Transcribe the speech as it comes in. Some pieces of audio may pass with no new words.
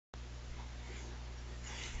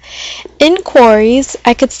In quarries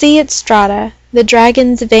I could see its strata, the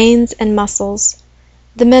dragon's veins and muscles,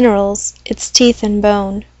 the minerals, its teeth and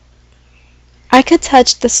bone. I could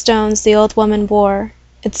touch the stones the old woman wore,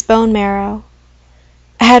 its bone marrow.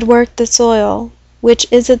 I had worked the soil, which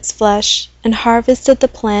is its flesh, and harvested the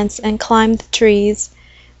plants and climbed the trees,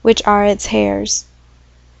 which are its hairs.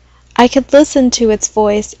 I could listen to its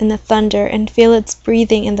voice in the thunder and feel its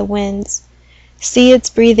breathing in the winds, see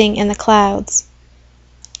its breathing in the clouds.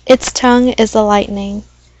 Its tongue is the lightning,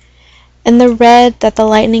 and the red that the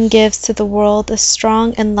lightning gives to the world is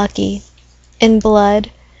strong and lucky, in blood,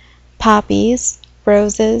 poppies,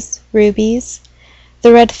 roses, rubies,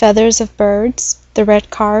 the red feathers of birds, the red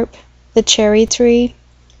carp, the cherry tree,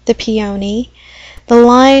 the peony, the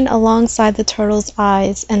line alongside the turtle's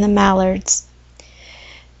eyes, and the mallards.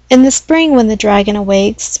 In the spring when the dragon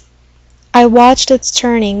awakes, I watched its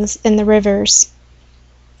turnings in the rivers.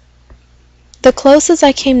 The closest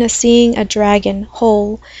I came to seeing a dragon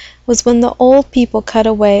whole was when the old people cut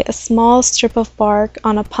away a small strip of bark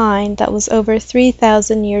on a pine that was over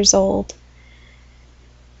 3,000 years old.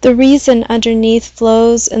 The resin underneath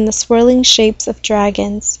flows in the swirling shapes of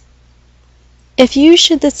dragons. If you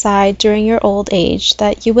should decide during your old age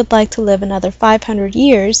that you would like to live another 500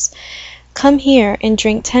 years, come here and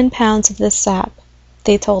drink 10 pounds of this sap,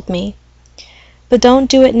 they told me. But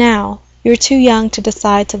don't do it now, you're too young to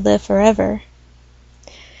decide to live forever.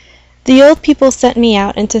 The old people sent me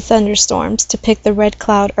out into thunderstorms to pick the red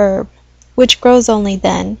cloud herb, which grows only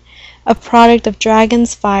then, a product of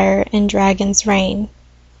dragon's fire and dragon's rain.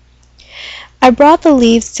 I brought the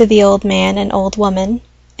leaves to the old man and old woman,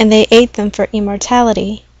 and they ate them for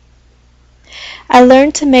immortality. I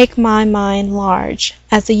learned to make my mind large,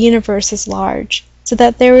 as the universe is large, so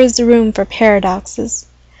that there is room for paradoxes.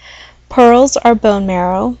 Pearls are bone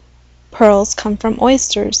marrow. Pearls come from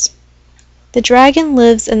oysters. The dragon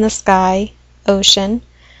lives in the sky, ocean,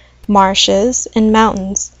 marshes, and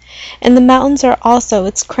mountains, and the mountains are also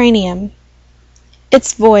its cranium.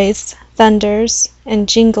 Its voice thunders and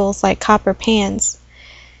jingles like copper pans.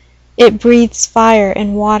 It breathes fire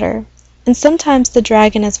and water, and sometimes the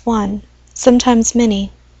dragon is one, sometimes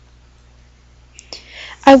many.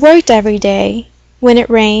 I worked every day. When it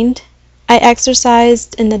rained, I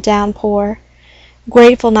exercised in the downpour,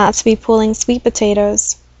 grateful not to be pulling sweet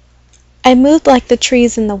potatoes. I moved like the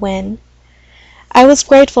trees in the wind. I was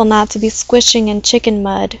grateful not to be squishing in chicken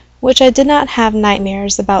mud, which I did not have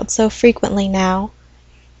nightmares about so frequently now.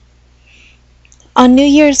 On New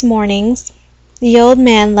Year's mornings, the old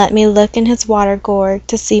man let me look in his water gourd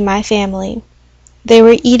to see my family. They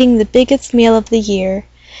were eating the biggest meal of the year,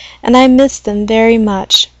 and I missed them very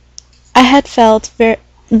much. I had felt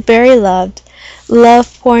very loved,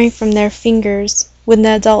 love pouring from their fingers when the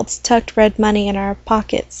adults tucked red money in our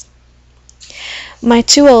pockets. My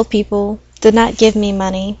 2 old people did not give me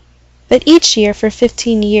money, but each year for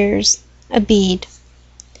 15 years, a bead.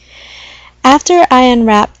 After I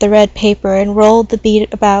unwrapped the red paper and rolled the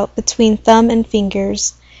bead about between thumb and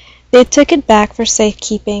fingers, they took it back for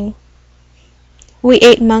safekeeping. We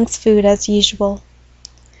ate monk's food as usual.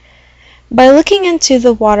 By looking into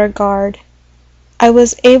the water guard, I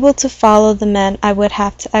was able to follow the men I would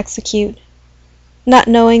have to execute. Not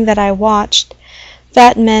knowing that I watched,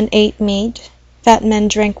 fat men ate meat, fat men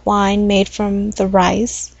drank wine made from the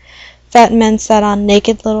rice, fat men sat on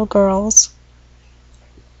naked little girls.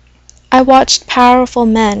 I watched powerful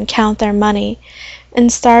men count their money,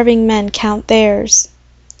 and starving men count theirs.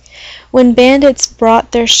 When bandits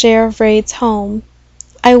brought their share of raids home,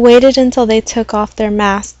 I waited until they took off their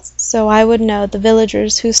masks so I would know the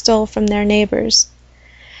villagers who stole from their neighbors.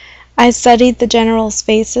 I studied the generals'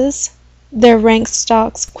 faces, their rank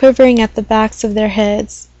stalks quivering at the backs of their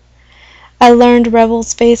heads. I learned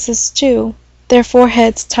rebels' faces too, their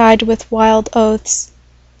foreheads tied with wild oaths.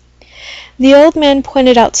 The old man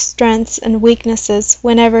pointed out strengths and weaknesses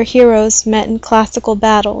whenever heroes met in classical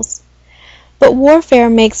battles, but warfare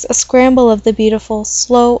makes a scramble of the beautiful,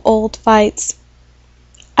 slow old fights.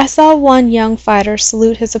 I saw one young fighter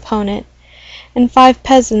salute his opponent, and 5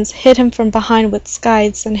 peasants hit him from behind with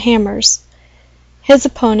scythes and hammers. His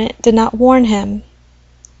opponent did not warn him.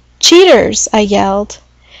 "Cheaters!" I yelled.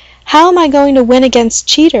 "How am I going to win against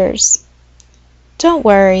cheaters?" "Don't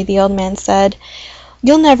worry," the old man said.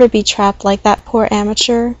 "You'll never be trapped like that poor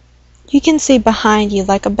amateur. You can see behind you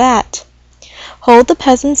like a bat. Hold the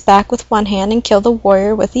peasant's back with one hand and kill the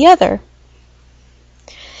warrior with the other."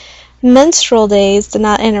 Menstrual days did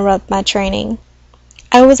not interrupt my training.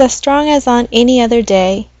 I was as strong as on any other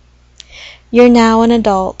day. "You're now an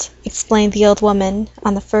adult," explained the old woman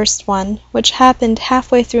on the first one, which happened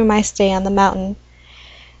halfway through my stay on the mountain.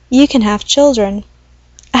 "You can have children."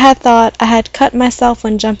 I had thought I had cut myself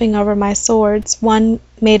when jumping over my swords, one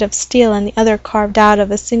made of steel and the other carved out of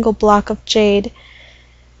a single block of jade.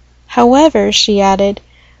 However, she added,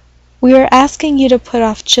 we are asking you to put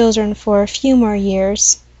off children for a few more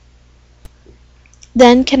years.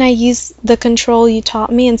 Then can I use the control you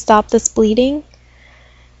taught me and stop this bleeding?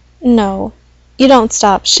 No, you don't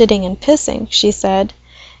stop shitting and pissing, she said.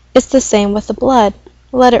 It's the same with the blood.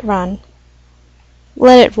 Let it run.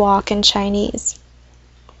 Let it walk in Chinese.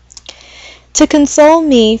 To console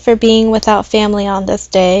me for being without family on this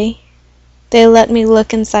day, they let me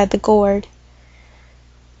look inside the gourd.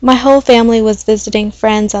 My whole family was visiting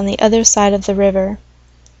friends on the other side of the river.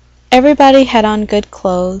 Everybody had on good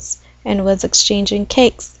clothes and was exchanging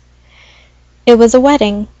cakes. It was a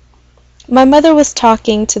wedding. My mother was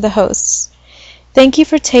talking to the hosts. Thank you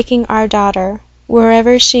for taking our daughter.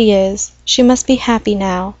 Wherever she is, she must be happy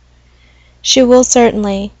now. She will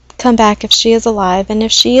certainly come back if she is alive, and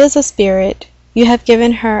if she is a spirit, you have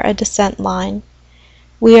given her a descent line.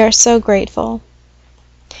 We are so grateful.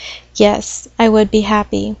 Yes, I would be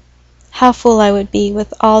happy. How full I would be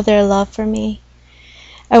with all their love for me.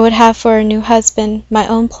 I would have for a new husband my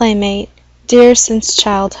own playmate, dear since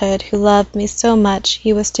childhood, who loved me so much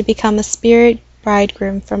he was to become a spirit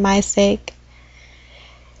bridegroom for my sake.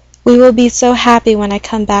 We will be so happy when I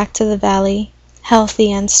come back to the valley,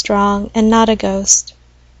 healthy and strong, and not a ghost.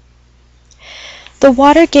 The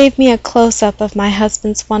water gave me a close-up of my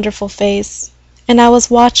husband's wonderful face, and I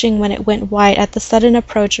was watching when it went white at the sudden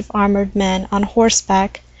approach of armored men on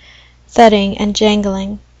horseback, thudding and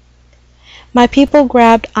jangling. My people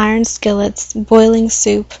grabbed iron skillets, boiling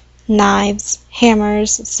soup, knives,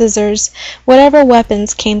 hammers, scissors, whatever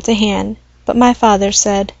weapons came to hand, but my father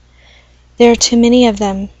said, "There are too many of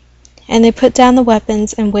them," and they put down the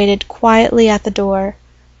weapons and waited quietly at the door,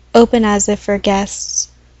 open as if for guests.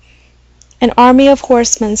 An army of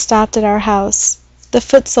horsemen stopped at our house. The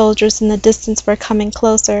foot soldiers in the distance were coming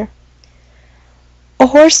closer. A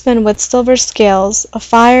horseman with silver scales, a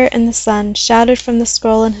fire in the sun, shouted from the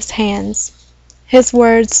scroll in his hands, his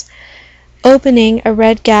words opening a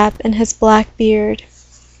red gap in his black beard.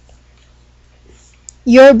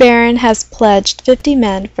 Your Baron has pledged 50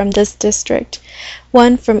 men from this district,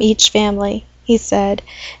 one from each family, he said,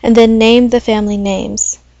 and then named the family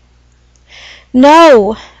names.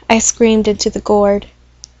 No! I screamed into the gourd.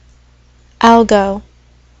 I'll go,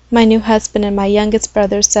 my new husband and my youngest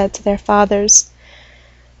brother said to their fathers.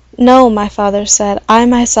 No, my father said, I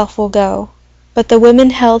myself will go. But the women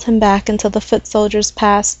held him back until the foot soldiers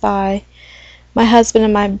passed by, my husband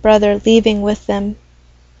and my brother leaving with them.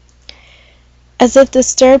 As if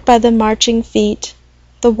disturbed by the marching feet,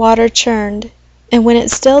 the water churned, and when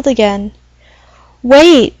it stilled again,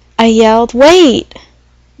 "Wait!" I yelled, "wait!"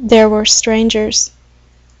 There were strangers.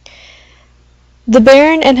 The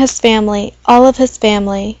Baron and his family, all of his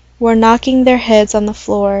family, were knocking their heads on the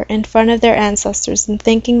floor in front of their ancestors and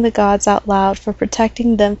thanking the gods out loud for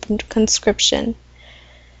protecting them from conscription.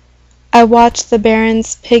 I watched the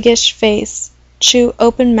Baron's piggish face chew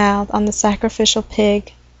open-mouthed on the sacrificial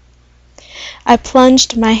pig. I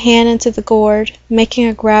plunged my hand into the gourd, making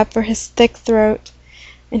a grab for his thick throat,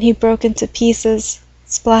 and he broke into pieces,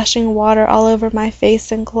 splashing water all over my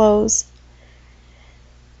face and clothes.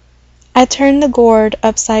 I turned the gourd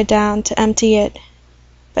upside down to empty it,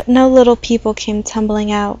 but no little people came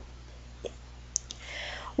tumbling out.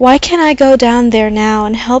 Why can't I go down there now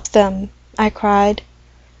and help them? I cried.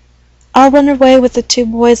 I'll run away with the 2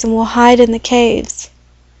 boys and we'll hide in the caves.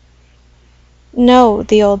 No,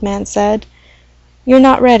 the old man said. You're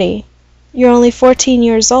not ready. You're only 14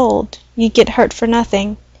 years old. You'd get hurt for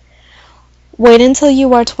nothing. Wait until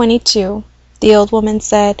you are 22, the old woman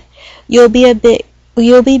said. You'll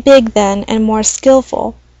be big then and more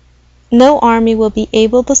skillful. No army will be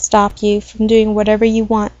able to stop you from doing whatever you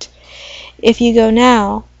want. If you go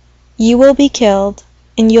now, you will be killed,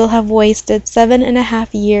 and you'll have wasted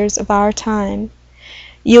 7.5 years of our time.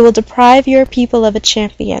 You will deprive your people of a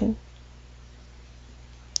champion.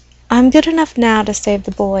 I'm good enough now to save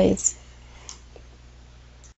the boys,